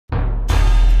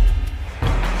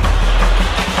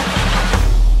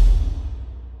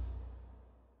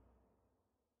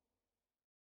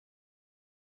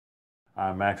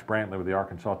I'm Max Brantley with the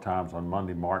Arkansas Times on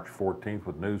Monday, March 14th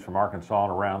with news from Arkansas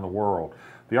and around the world.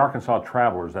 The Arkansas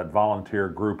Travelers, that volunteer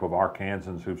group of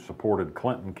Arkansans who've supported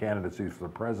Clinton candidacies for the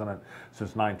president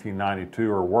since 1992,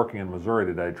 are working in Missouri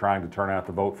today trying to turn out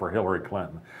the vote for Hillary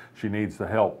Clinton. She needs the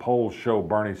help. Polls show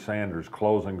Bernie Sanders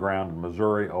closing ground in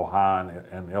Missouri, Ohio,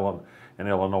 and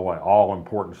Illinois, all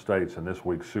important states in this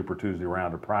week's Super Tuesday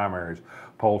round of primaries.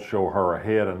 Polls show her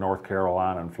ahead in North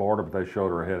Carolina and Florida, but they showed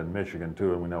her ahead in Michigan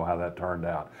too, and we know how that turned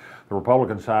out. The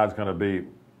Republican side is going to be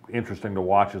interesting to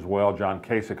watch as well. John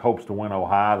Kasich hopes to win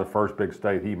Ohio, the first big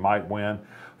state he might win.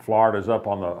 Florida's up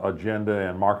on the agenda,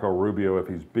 and Marco Rubio, if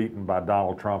he's beaten by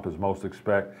Donald Trump, as most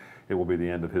expect, it will be the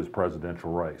end of his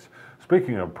presidential race.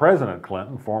 Speaking of President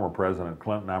Clinton, former President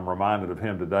Clinton, I'm reminded of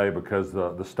him today because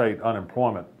the state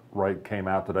unemployment rate came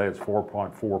out today. It's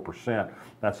 4.4%.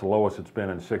 That's the lowest it's been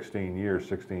in 16 years.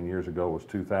 16 years ago was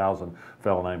 2000. A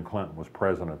fellow named Clinton was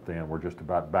president then. We're just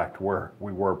about back to where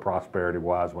we were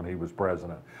prosperity-wise when he was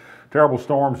president. Terrible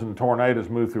storms and tornadoes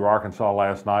moved through Arkansas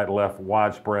last night, left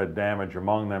widespread damage,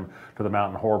 among them to the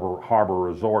Mountain Harbor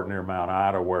Resort near Mount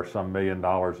Ida, where some $1 million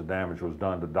of damage was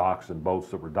done to docks and boats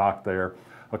that were docked there.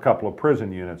 A couple of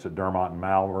prison units at Dermont and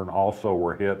Malvern also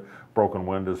were hit, broken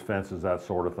windows, fences, that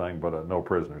sort of thing, but no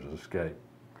prisoners escaped.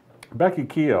 Becky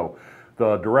Keogh,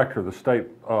 the director of the State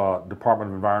Department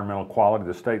of Environmental Quality,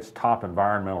 the state's top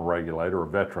environmental regulator, a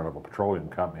veteran of a petroleum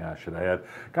company, I should add,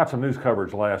 got some news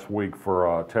coverage last week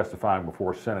for testifying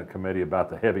before a Senate committee about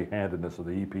the heavy-handedness of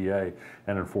the EPA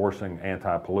and enforcing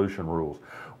anti-pollution rules.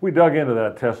 We dug into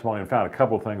that testimony and found a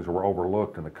couple of things that were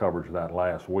overlooked in the coverage of that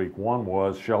last week. One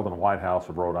was Sheldon Whitehouse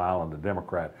of Rhode Island, a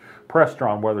Democrat, pressed her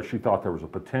on whether she thought there was a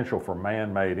potential for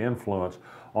man-made influence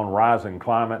on rising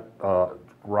climate,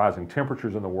 rising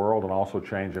temperatures in the world, and also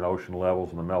change in ocean levels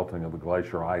and the melting of the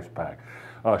glacier ice pack.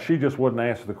 She just wouldn't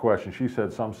answer the question. She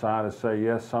said some scientists say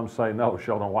yes, some say no.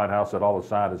 Sheldon Whitehouse said all the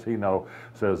scientists he knows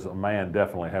says a man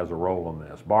definitely has a role in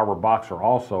this. Barbara Boxer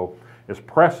also is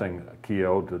pressing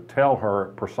Keogh to tell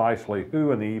her precisely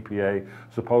who in the EPA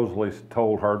supposedly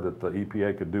told her that the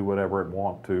EPA could do whatever it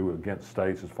wants to against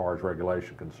states as far as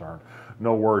regulation concerned.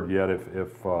 No word yet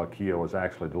if Keogh has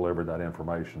actually delivered that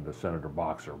information to Senator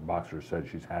Boxer. Boxer said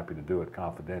she's happy to do it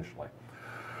confidentially.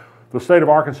 The state of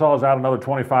Arkansas is out another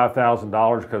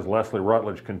 $25,000 because Leslie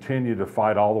Rutledge continued to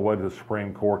fight all the way to the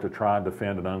Supreme Court to try and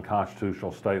defend an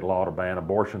unconstitutional state law to ban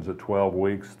abortions at 12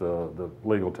 weeks. The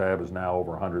legal tab is now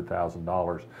over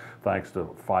 $100,000 thanks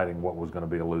to fighting what was going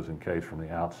to be a losing case from the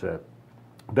outset.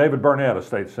 David Burnett, a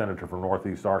state senator from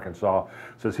Northeast Arkansas,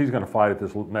 says he's going to fight at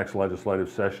this next legislative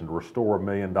session to restore $1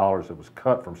 million that was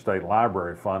cut from state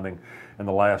library funding in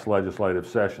the last legislative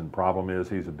session. Problem is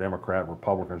he's a Democrat,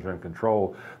 Republicans are in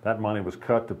control. That money was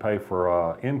cut to pay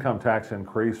for income tax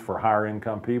increase for higher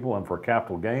income people and for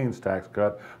capital gains tax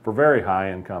cut for very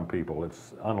high income people.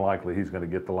 It's unlikely he's going to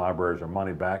get the libraries their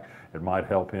money back. It might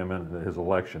help him in his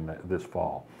election this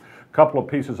fall. Couple of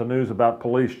pieces of news about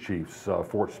police chiefs.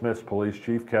 Fort Smith's police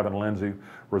chief, Kevin Lindsay,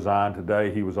 resigned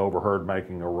today. He was overheard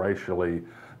making a racially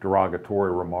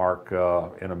derogatory remark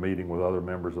in a meeting with other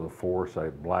members of the force. A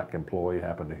black employee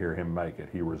happened to hear him make it.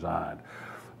 He resigned.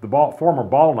 The former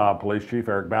Ball Knob police chief,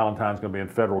 Eric Ballantyne, is going to be in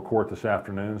federal court this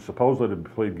afternoon, supposedly to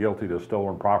plead guilty to a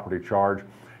stolen property charge.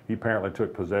 He apparently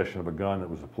took possession of a gun that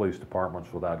was the police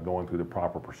department's without going through the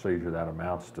proper procedure. That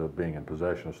amounts to being in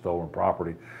possession of stolen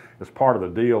property. As part of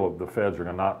the deal, the feds are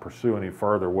going to not pursue any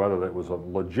further whether it was a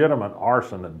legitimate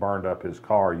arson that burned up his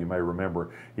car. You may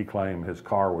remember he claimed his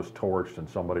car was torched and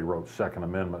somebody wrote Second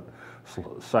Amendment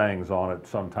sayings on it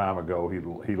some time ago.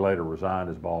 He later resigned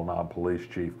as Ball Knob police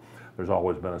chief. There's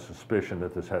always been a suspicion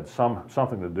that this had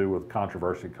something to do with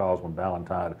controversy caused when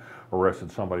Ballantyne arrested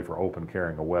somebody for open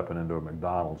carrying a weapon into a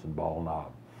McDonald's in Ball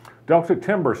Knob. Deltic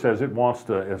Timber says it wants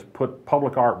to put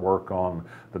public artwork on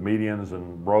the medians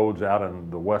and roads out in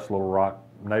the West Little Rock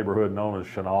neighborhood known as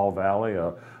Chenal Valley.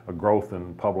 A growth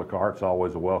in public art's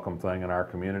always a welcome thing in our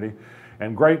community.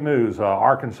 And great news,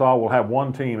 Arkansas will have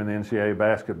one team in the NCAA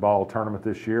basketball tournament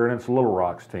this year, and it's Little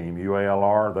Rock's team,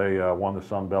 UALR. They won the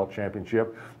Sun Belt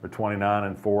Championship. They're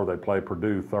 29-4. They play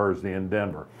Purdue Thursday in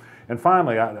Denver. And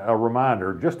finally, a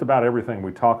reminder, just about everything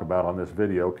we talk about on this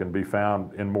video can be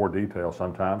found in more detail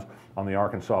sometimes on the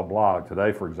Arkansas blog.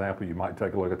 Today, for example, you might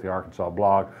take a look at the Arkansas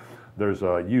blog. There's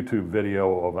a YouTube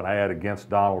video of an ad against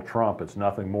Donald Trump. It's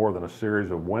nothing more than a series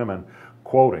of women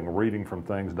reading from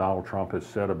things Donald Trump has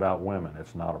said about women.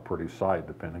 It's not a pretty sight,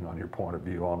 depending on your point of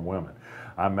view on women.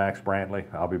 I'm Max Brantley.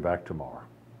 I'll be back tomorrow.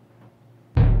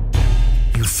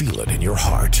 You feel it in your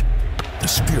heart. The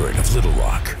spirit of Little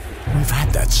Rock. We've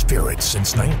had that spirit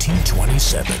since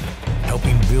 1927,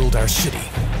 helping build our city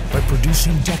by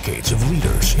producing decades of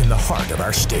leaders lies in the heart of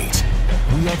our state.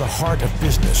 We are the heart of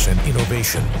business and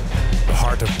innovation, the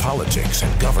heart of politics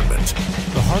and government,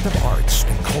 the heart of arts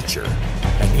and culture,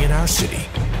 and in our city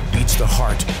beats the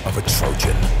heart of a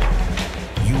Trojan.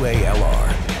 UALR,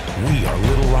 we are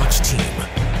Little Rock's team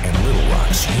and Little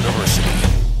Rock's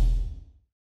University.